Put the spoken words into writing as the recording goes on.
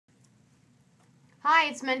Hi,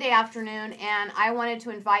 it's Monday afternoon, and I wanted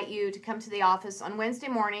to invite you to come to the office on Wednesday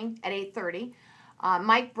morning at 8:30.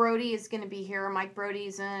 Mike Brodie is going to be here. Mike Brodie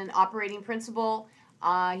is an operating principal.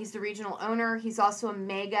 He's the regional owner. He's also a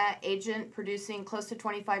mega agent producing close to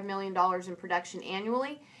 $25 million in production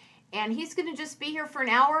annually. And he's going to just be here for an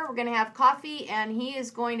hour. We're going to have coffee, and he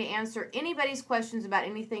is going to answer anybody's questions about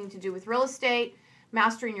anything to do with real estate,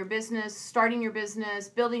 mastering your business, starting your business,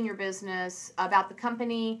 building your business, about the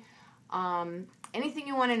company, anything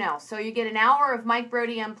you want to know. So you get an hour of Mike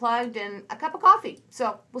Brodie Unplugged and a cup of coffee.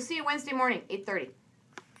 So we'll see you Wednesday morning, 8:30.